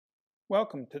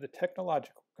Welcome to the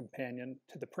technological companion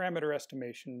to the parameter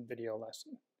estimation video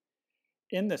lesson.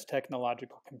 In this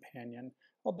technological companion,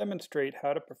 I'll demonstrate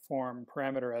how to perform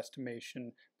parameter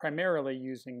estimation primarily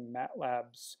using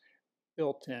MATLAB's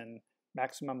built-in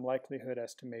maximum likelihood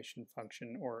estimation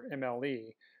function, or MLE,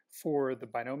 for the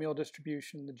binomial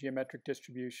distribution, the geometric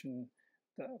distribution,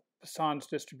 the Poisson's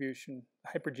distribution,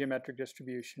 the hypergeometric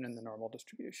distribution, and the normal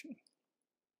distribution.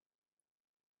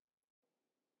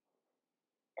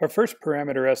 Our first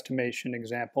parameter estimation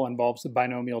example involves the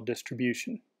binomial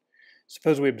distribution.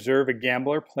 Suppose we observe a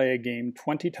gambler play a game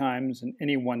 20 times in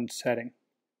any one setting.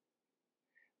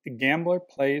 The gambler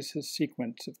plays his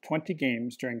sequence of 20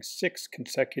 games during 6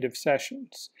 consecutive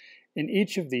sessions. In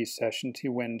each of these sessions, he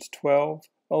wins 12,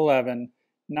 11,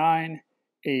 9,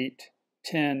 8,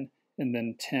 10, and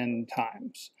then 10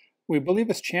 times. We believe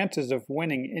his chances of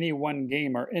winning any one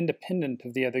game are independent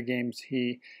of the other games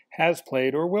he has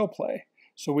played or will play.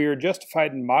 So we are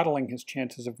justified in modeling his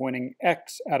chances of winning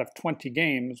x out of 20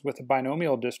 games with a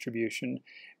binomial distribution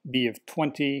b of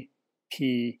 20,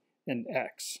 p, and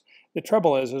x. The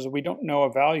trouble is we don't know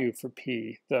a value for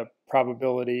p, the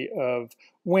probability of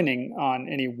winning on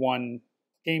any one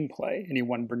gameplay, any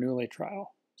one Bernoulli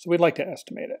trial. So we'd like to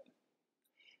estimate it.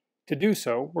 To do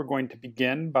so, we're going to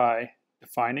begin by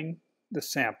defining the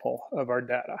sample of our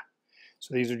data.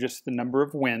 So these are just the number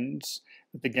of wins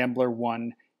that the gambler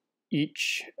won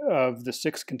each of the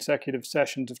 6 consecutive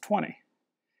sessions of 20.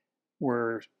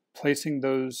 We're placing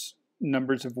those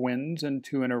numbers of wins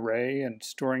into an array and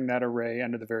storing that array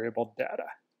under the variable data.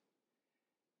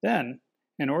 Then,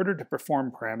 in order to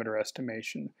perform parameter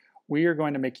estimation, we are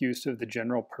going to make use of the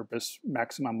general purpose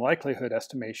maximum likelihood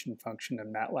estimation function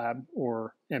in MATLAB,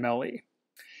 or MLE.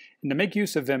 And to make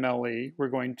use of MLE, we're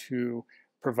going to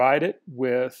provide it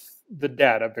with the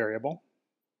data variable.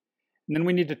 And then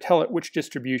we need to tell it which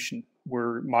distribution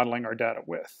we're modeling our data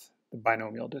with, the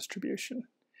binomial distribution.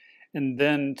 And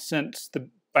then since the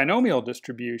binomial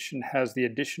distribution has the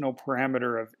additional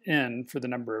parameter of n for the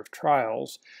number of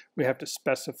trials, we have to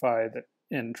specify that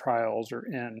n trials, or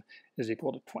n, is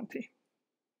equal to 20.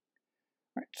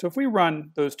 All right, so if we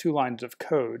run those 2 lines of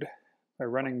code by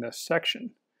running this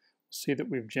section, we'll see that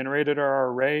we've generated our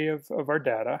array of our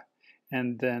data,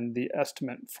 and then the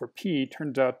estimate for p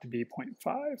turns out to be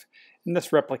 0.5. And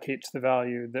this replicates the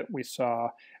value that we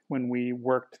saw when we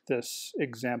worked this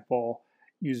example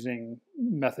using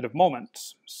method of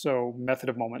moments. So method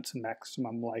of moments and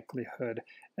maximum likelihood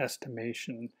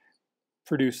estimation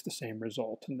produce the same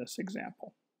result in this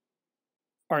example.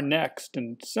 Our next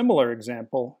and similar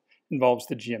example involves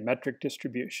the geometric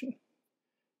distribution.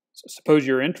 So suppose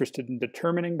you're interested in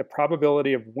determining the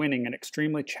probability of winning an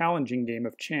extremely challenging game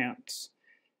of chance.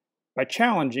 By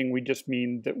challenging, we just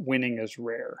mean that winning is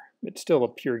rare. It's still a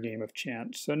pure game of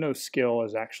chance, so no skill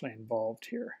is actually involved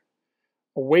here.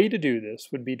 A way to do this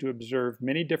would be to observe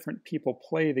many different people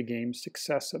play the game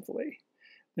successively.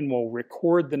 Then we'll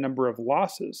record the number of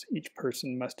losses each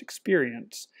person must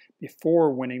experience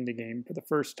before winning the game for the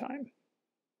first time.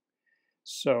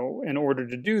 So in order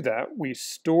to do that, we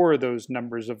store those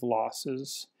numbers of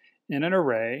losses in an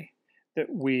array that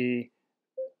we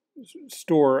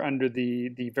store under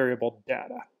the variable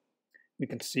data. We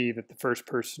can see that the first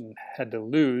person had to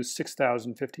lose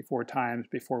 6,054 times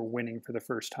before winning for the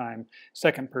first time.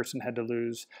 Second person had to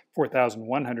lose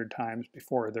 4,100 times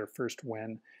before their first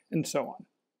win, and so on.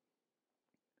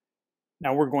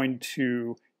 Now we're going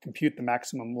to compute the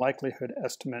maximum likelihood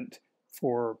estimate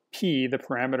for p, the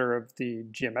parameter of the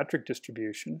geometric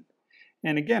distribution.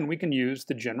 And again, we can use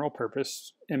the general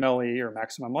purpose MLE, or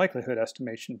maximum likelihood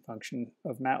estimation function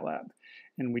of MATLAB.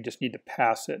 And we just need to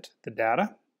pass it the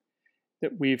data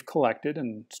that we've collected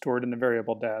and stored in the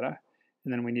variable data.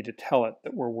 And then we need to tell it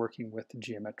that we're working with the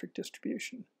geometric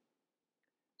distribution.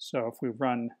 So if we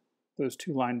run those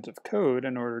 2 lines of code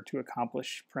in order to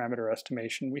accomplish parameter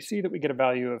estimation, we see that we get a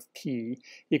value of p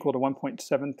equal to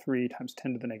 1.73 times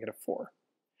 10 to the negative 4.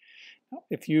 Now,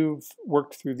 if you've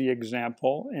worked through the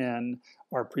example in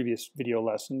our previous video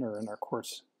lesson or in our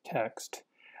course text,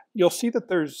 you'll see that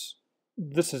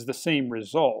this is the same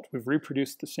result. We've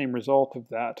reproduced the same result of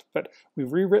that, but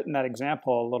we've rewritten that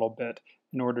example a little bit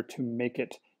in order to make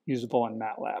it usable in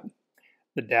MATLAB.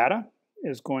 The data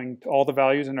is all the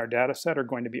values in our data set are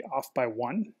going to be off by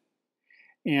 1.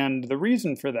 And the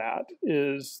reason for that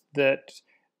is that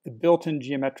the built-in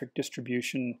geometric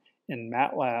distribution in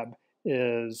MATLAB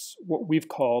is what we've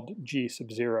called G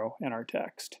sub 0 in our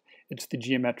text. It's the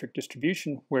geometric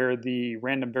distribution where the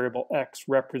random variable x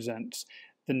represents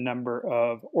the number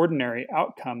of ordinary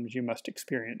outcomes you must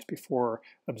experience before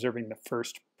observing the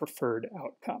first preferred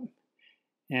outcome.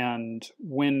 And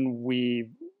when we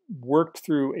worked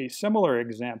through a similar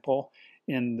example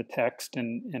in the text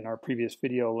in our previous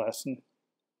video lesson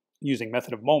using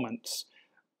method of moments.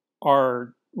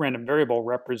 Our random variable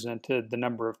represented the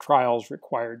number of trials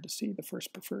required to see the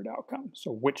first preferred outcome.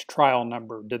 So which trial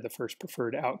number did the first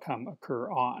preferred outcome occur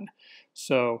on?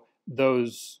 So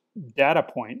those data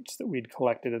points that we'd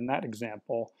collected in that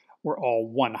example were all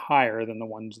one higher than the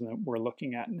ones that we're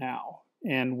looking at now.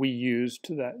 And we used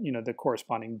that, the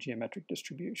corresponding geometric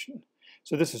distribution.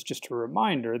 So this is just a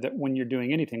reminder that when you're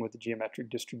doing anything with the geometric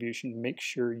distribution, make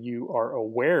sure you are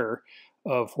aware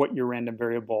of what your random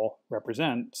variable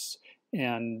represents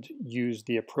and use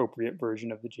the appropriate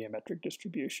version of the geometric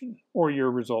distribution, or your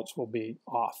results will be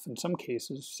off, in some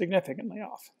cases significantly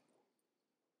off.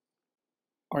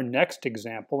 Our next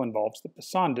example involves the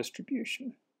Poisson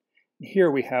distribution.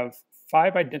 Here we have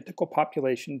 5 identical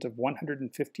populations of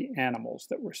 150 animals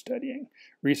that we're studying.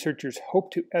 Researchers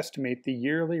hope to estimate the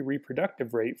yearly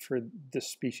reproductive rate for this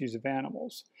species of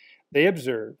animals. They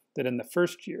observe that in the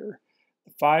first year,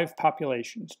 the 5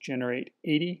 populations generate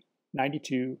 80,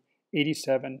 92,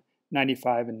 87,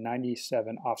 95, and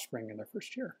 97 offspring in their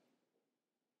first year.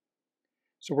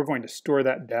 So we're going to store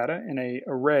that data in an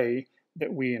array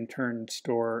that we in turn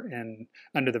store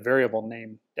under the variable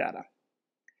name data.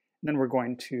 And then we're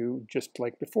going to, just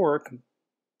like before,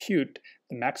 compute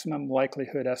the maximum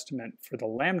likelihood estimate for the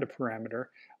lambda parameter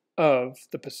of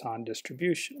the Poisson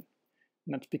distribution.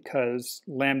 And that's because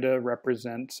lambda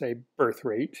represents a birth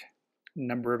rate,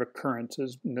 number of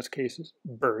occurrences, in this case is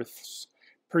births,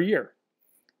 per year.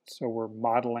 So we're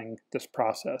modeling this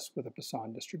process with a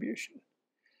Poisson distribution.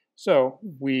 So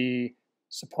we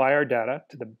supply our data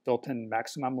to the built-in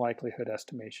maximum likelihood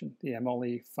estimation, the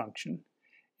MLE function,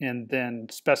 and then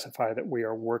specify that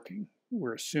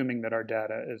we're assuming that our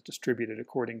data is distributed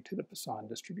according to the Poisson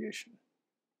distribution.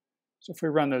 So if we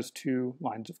run those 2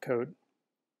 lines of code,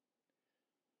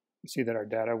 we see that our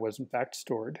data was in fact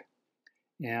stored,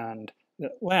 and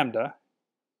that lambda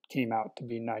came out to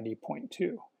be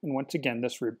 90.2. And once again,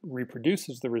 this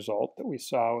reproduces the result that we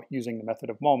saw using the method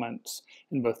of moments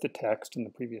in both the text and the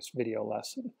previous video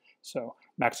lesson. So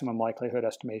maximum likelihood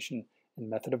estimation and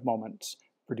method of moments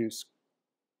produce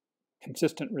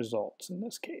consistent results in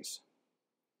this case.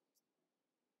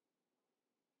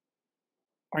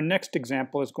 Our next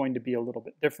example is going to be a little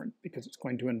bit different because it's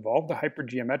going to involve the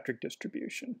hypergeometric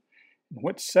distribution. And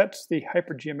what sets the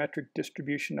hypergeometric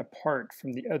distribution apart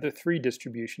from the other 3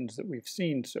 distributions that we've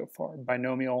seen so far,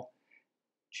 binomial,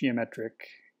 geometric,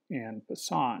 and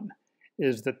Poisson,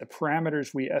 is that the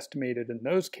parameters we estimated in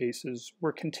those cases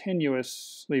were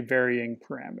continuously varying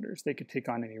parameters. They could take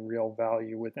on any real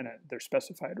value within their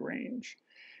specified range.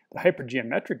 The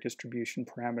hypergeometric distribution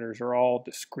parameters are all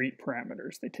discrete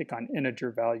parameters. They take on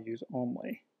integer values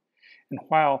only. And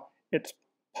while it's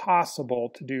possible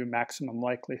to do maximum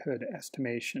likelihood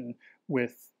estimation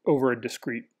over a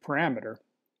discrete parameter,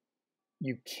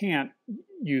 you can't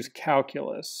use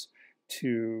calculus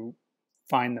to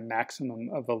find the maximum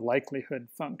of a likelihood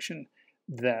function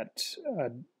that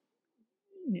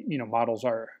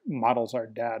models our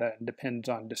data and depends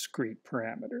on discrete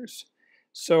parameters.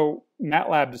 So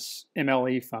MATLAB's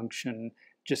MLE function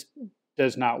just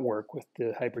does not work with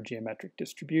the hypergeometric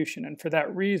distribution, and for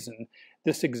that reason,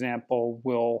 this example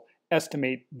will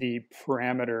estimate the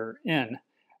parameter n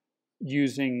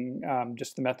using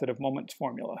just the method of moments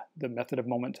formula, the method of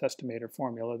moments estimator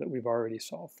formula that we've already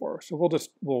solved for. So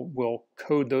we'll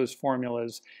code those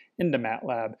formulas into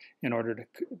MATLAB in order to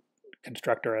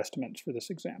construct our estimates for this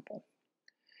example.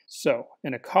 So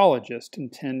an ecologist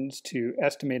intends to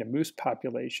estimate a moose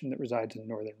population that resides in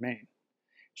northern Maine.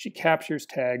 She captures,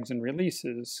 tags, and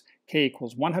releases k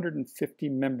equals 150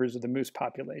 members of the moose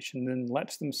population, then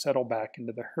lets them settle back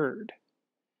into the herd.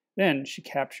 Then she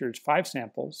captures 5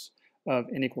 samples of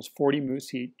n equals 40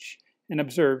 moose each and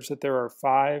observes that there are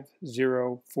 5,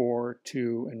 0, 4,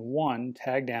 2, and 1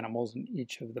 tagged animals in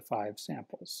each of the 5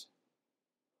 samples.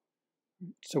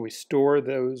 So we store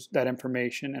that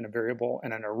information in a variable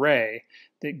and an array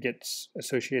that gets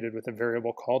associated with a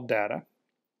variable called data.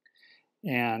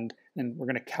 And then we're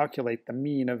going to calculate the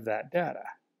mean of that data.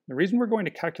 The reason we're going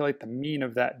to calculate the mean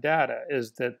of that data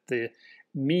is that the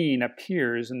mean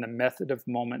appears in the method of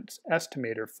moments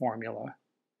estimator formula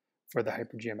for the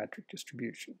hypergeometric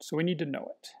distribution. So we need to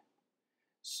know it.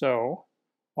 So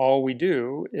all we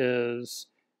do is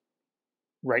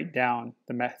write down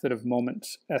the method of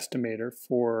moments estimator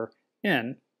for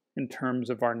n in terms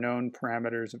of our known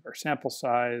parameters of our sample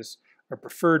size, our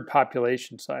preferred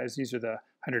population size. These are the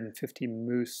 150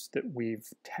 moose that we've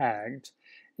tagged,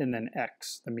 and then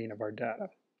x, the mean of our data.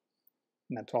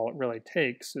 And that's all it really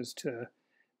takes is to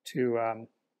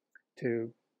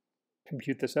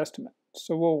compute this estimate.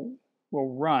 So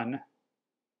we'll run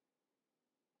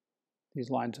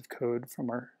these lines of code from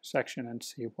our section and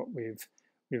see what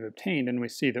we've obtained, and we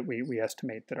see that we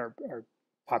estimate that our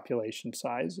population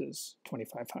size is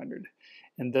 2,500,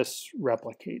 and this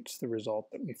replicates the result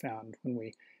that we found when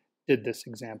we did this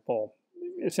example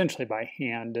essentially by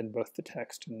hand in both the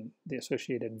text and the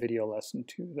associated video lesson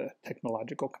to the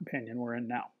technological companion we're in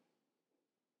now.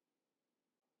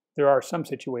 There are some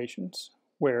situations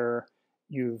where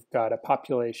you've got a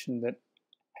population that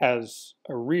has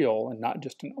a real and not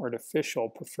just an artificial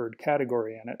preferred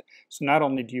category in it. So not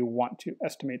only do you want to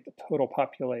estimate the total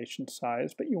population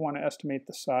size, but you want to estimate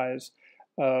the size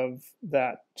of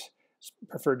that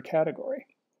preferred category.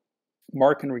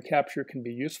 Mark and recapture can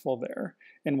be useful there,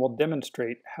 and we'll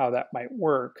demonstrate how that might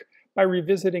work by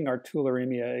revisiting our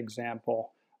tularemia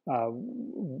example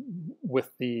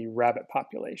with the rabbit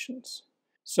populations.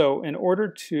 So in order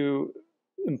to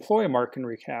employ mark and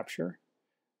recapture,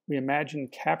 we imagine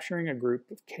capturing a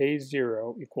group of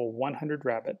K0 equal 100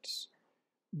 rabbits.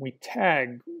 We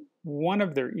tag one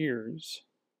of their ears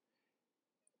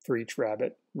for each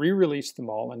rabbit, re-release them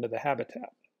all into the habitat.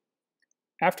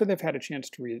 After they've had a chance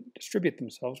to redistribute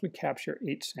themselves, we capture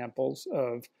 8 samples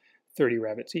of 30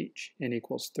 rabbits each, n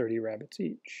equals 30 rabbits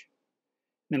each.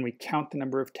 Then we count the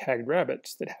number of tagged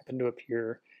rabbits that happen to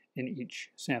appear in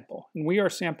each sample. And we are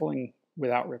sampling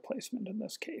without replacement in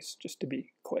this case, just to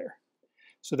be clear.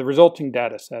 So the resulting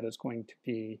data set is going to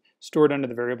be stored under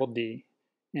the variable d,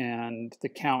 and the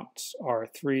counts are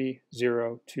 3,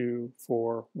 0, 2,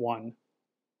 4, 1,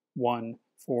 1,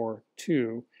 4,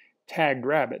 2 tagged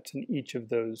rabbits in each of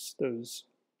those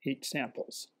 8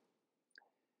 samples.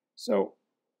 So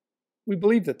we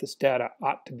believe that this data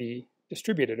ought to be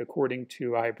distributed according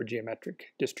to a hypergeometric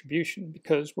distribution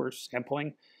because we're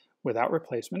sampling without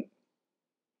replacement.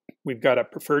 We've got a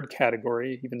preferred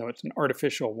category, even though it's an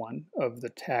artificial one, of the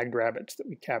tagged rabbits that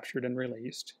we captured and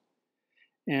released.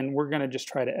 And we're going to just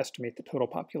try to estimate the total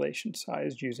population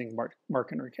size using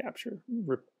mark and recapture.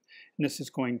 And this is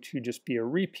going to just be a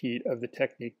repeat of the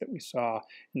technique that we saw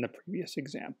in the previous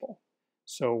example.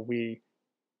 So we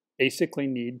basically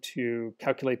need to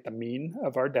calculate the mean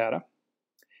of our data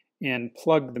and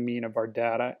plug the mean of our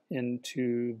data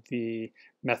into the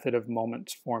method of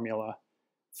moments formula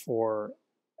for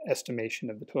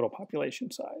estimation of the total population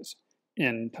size,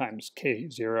 n times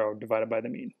k0 divided by the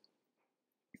mean.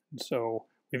 And so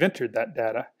we've entered that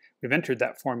data, we've entered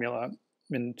that formula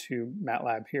into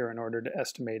MATLAB here in order to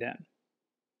estimate n.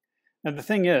 Now the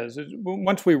thing is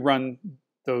once we run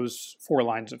those 4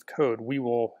 lines of code, we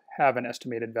will have an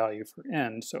estimated value for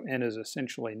n, so n is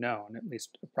essentially known, at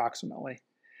least approximately.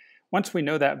 Once we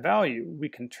know that value, we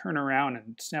can turn around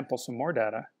and sample some more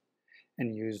data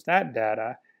and use that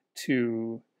data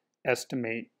to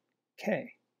estimate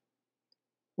k,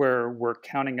 where we're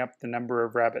counting up the number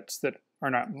of rabbits that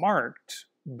are not marked,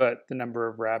 but the number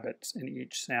of rabbits in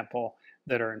each sample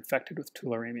that are infected with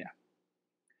tularemia.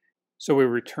 So we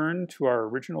return to our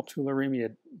original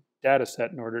tularemia data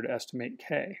set in order to estimate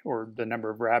k, or the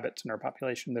number of rabbits in our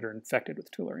population that are infected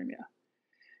with tularemia.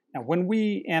 Now when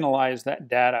we analyze that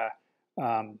data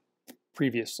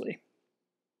previously,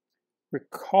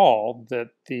 recall that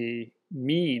the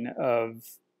mean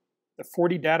of the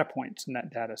 40 data points in that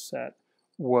data set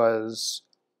was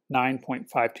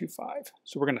 9.525.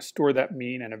 So we're going to store that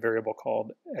mean in a variable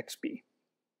called xb.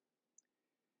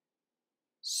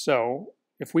 So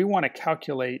if we want to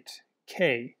calculate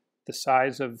k, the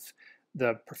size of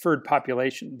the preferred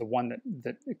population, the one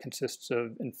that consists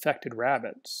of infected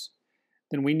rabbits,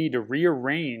 then we need to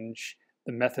rearrange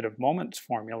the method of moments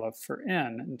formula for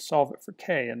n and solve it for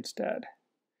k instead.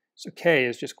 So k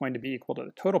is just going to be equal to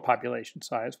the total population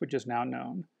size, which is now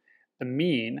known, the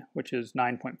mean, which is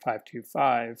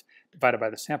 9.525, divided by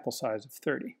the sample size of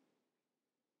 30.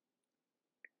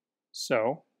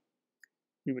 So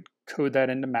we would code that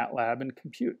into MATLAB and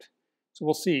compute. So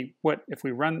we'll see what, if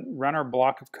we run our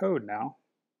block of code now,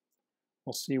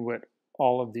 we'll see what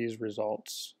all of these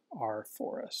results are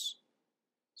for us.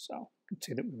 So you can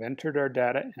see that we've entered our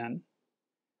data in.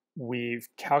 We've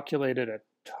calculated a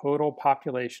total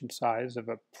population size of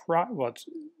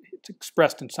it's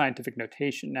expressed in scientific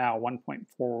notation now,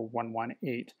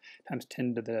 1.4118 times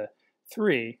 10 to the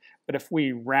 3. But if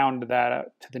we round that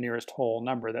up to the nearest whole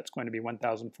number, that's going to be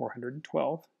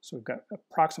 1,412. So we've got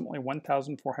approximately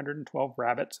 1,412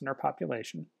 rabbits in our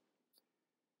population.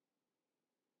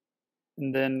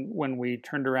 And then when we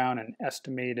turned around and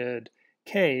estimated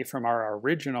k from our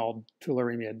original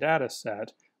tularemia data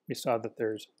set, we saw that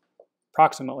there's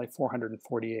approximately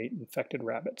 448 infected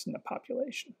rabbits in the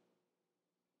population.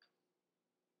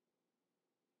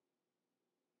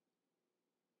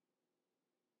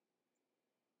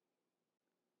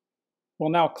 We'll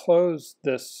now close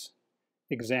this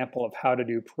example of how to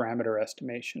do parameter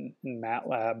estimation in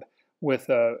MATLAB with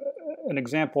an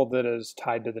example that is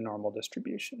tied to the normal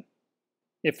distribution.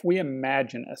 If we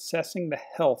imagine assessing the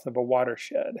health of a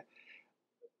watershed,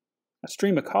 a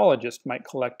stream ecologist might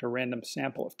collect a random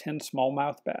sample of 10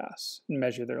 smallmouth bass and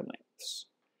measure their lengths.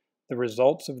 The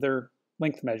results of their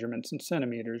length measurements in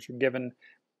centimeters are given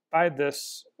by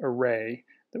this array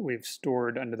that we've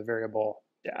stored under the variable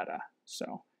data.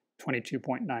 So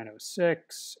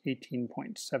 22.906,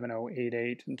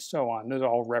 18.7088, and so on. Those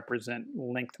all represent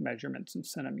length measurements in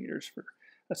centimeters for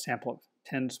a sample of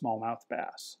 10 smallmouth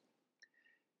bass.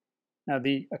 Now,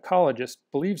 the ecologist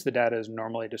believes the data is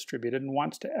normally distributed and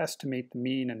wants to estimate the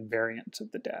mean and variance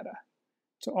of the data.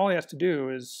 So all he has to do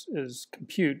is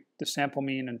compute the sample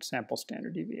mean and sample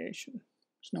standard deviation.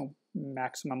 There's no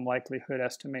maximum likelihood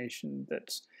estimation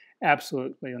that's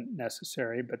absolutely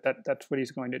necessary, but that's what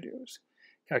he's going to do, is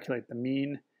calculate the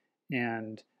mean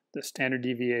and the standard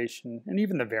deviation and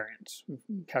even the variance.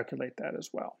 Calculate that as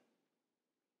well.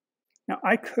 Now,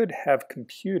 I could have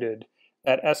computed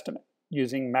that estimate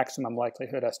using maximum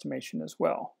likelihood estimation as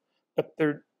well, but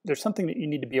there's something that you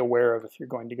need to be aware of if you're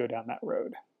going to go down that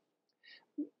road.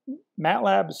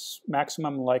 MATLAB's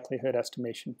maximum likelihood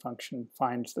estimation function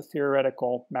finds the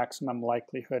theoretical maximum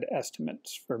likelihood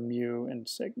estimates for mu and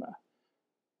sigma,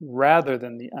 rather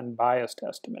than the unbiased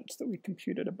estimates that we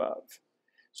computed above.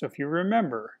 So if you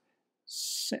remember,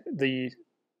 the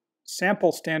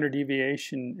sample standard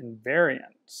deviation and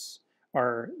variance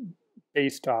are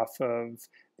based off of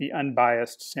the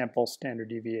unbiased sample standard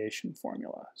deviation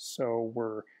formula. So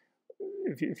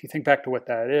if you think back to what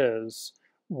that is,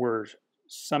 we're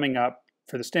summing up,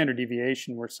 for the standard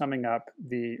deviation, we're summing up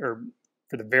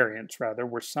for the variance rather,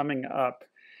 we're summing up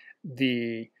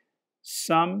the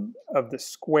sum of the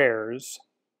squares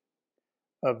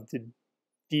of the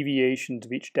deviations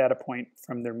of each data point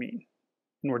from their mean.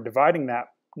 And we're dividing that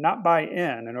not by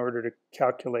n in order to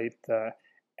calculate the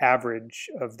average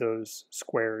of those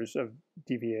squares of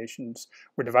deviations.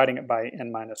 We're dividing it by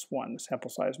n minus 1, sample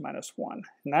size minus 1.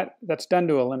 And that's done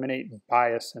to eliminate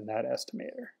bias in that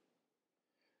estimator.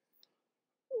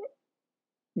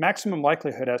 Maximum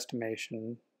likelihood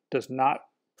estimation does not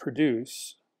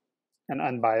produce an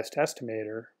unbiased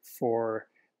estimator for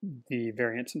the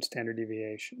variance and standard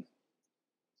deviation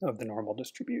of the normal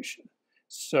distribution.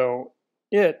 So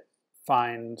it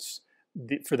finds,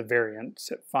 for the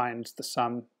variance, it finds the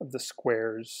sum of the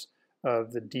squares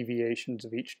of the deviations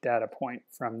of each data point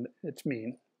from its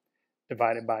mean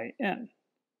divided by n.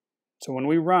 So when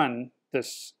we run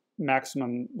this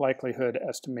maximum likelihood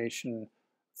estimation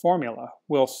formula,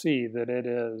 we'll see that it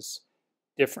is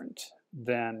different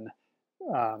than,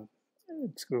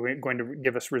 it's going to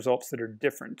give us results that are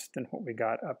different than what we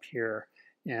got up here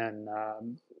in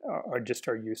just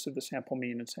our use of the sample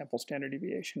mean and sample standard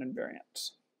deviation and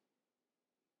variance.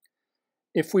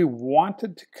 If we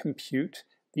wanted to compute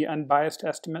the unbiased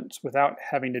estimates without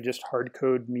having to just hard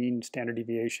code mean, standard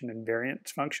deviation, and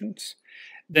variance functions,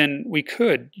 then we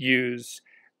could use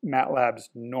MATLAB's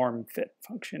norm fit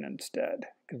function instead,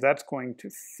 because that's going to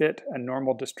fit a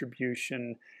normal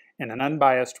distribution in an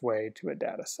unbiased way to a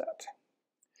data set.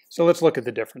 So let's look at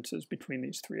the differences between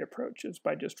these three approaches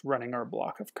by just running our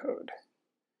block of code.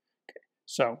 Okay,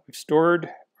 so we've stored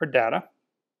our data.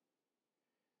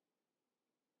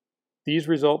 These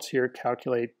results here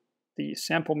calculate the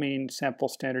sample mean, sample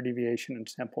standard deviation, and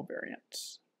sample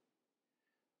variance.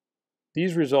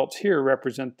 These results here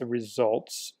represent the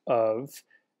results of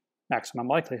maximum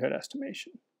likelihood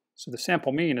estimation. So the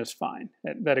sample mean is fine.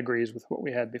 That agrees with what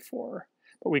we had before.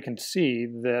 But we can see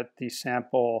that the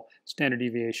sample standard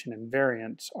deviation and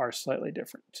variance are slightly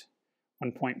different.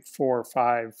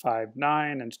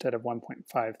 1.4559 instead of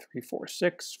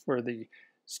 1.5346 for the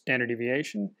standard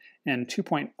deviation, and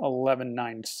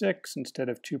 2.1196 instead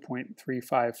of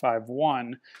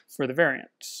 2.3551 for the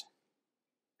variance.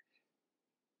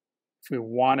 If we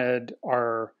wanted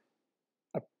our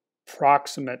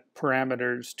approximate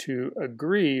parameters to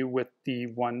agree with the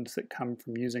ones that come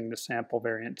from using the sample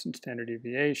variance and standard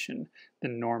deviation,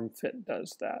 then norm fit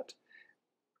does that.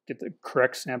 Get the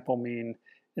correct sample mean,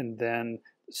 and then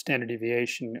the standard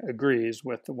deviation agrees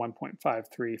with the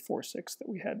 1.5346 that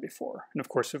we had before. And of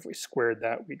course, if we squared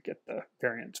that, we'd get the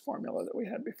variance formula that we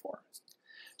had before.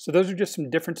 So those are just some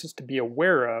differences to be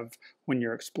aware of when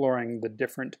you're exploring the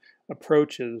different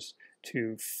approaches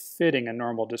to fitting a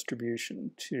normal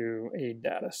distribution to a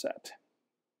data set.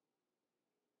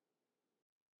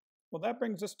 Well, that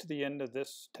brings us to the end of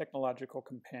this technological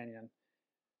companion.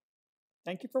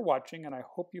 Thank you for watching, and I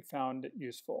hope you found it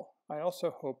useful. I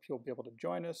also hope you'll be able to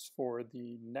join us for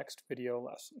the next video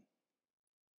lesson.